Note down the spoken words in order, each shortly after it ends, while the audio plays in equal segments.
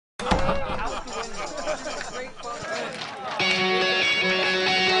Yeah,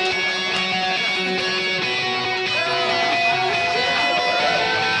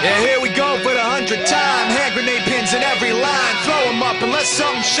 here we go for the 100th time. Hand grenade pins in every line. Throw them up and let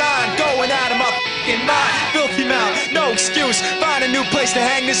something shine. Going at him up in mind. Filthy mouth, no excuse. Find a new place to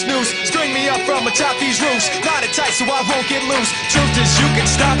hang this noose. String me up from atop these roofs. Knot it tight so I won't get loose. Truth is you can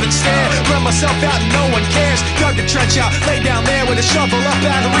stop and stare. Run myself out and no one cares. Dug the trench out, lay down there with a shovel up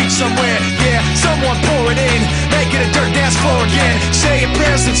out of reach somewhere. Yeah, someone pour it in. Make it a dirt dance floor again. Saying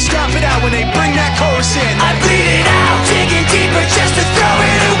prayers and stop it out when they bring that chorus in. I bleed it out, digging deeper just to throw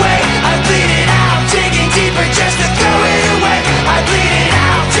it away. I bleed it out, digging deeper just to throw it away. I bleed it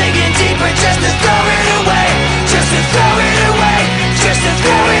out, digging deeper just to throw it away. Just to throw it away, just to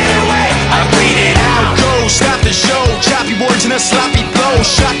throw it away. I bleed it out. Go, stop the show. Choppy words in a sloppy flow.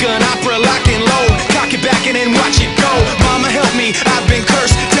 Shotgun opera, lock and load. Cock it back and then watch it go. Mama help me, I've been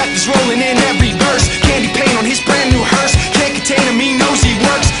cursed. Death is rolling in every verse. Candy paint on his brand new hearse. Can't contain him, he knows he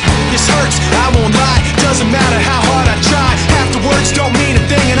works. This hurts, I won't lie. Doesn't matter how hard I try. Half the words don't mean a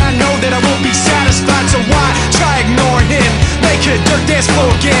thing, and I know that I won't be satisfied. So why try ignoring him? Make it a dirt dance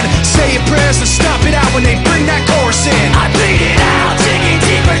floor again. Say your prayers and stop it out when they bring that chorus in. I bleed it out, digging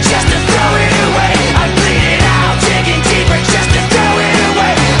deeper just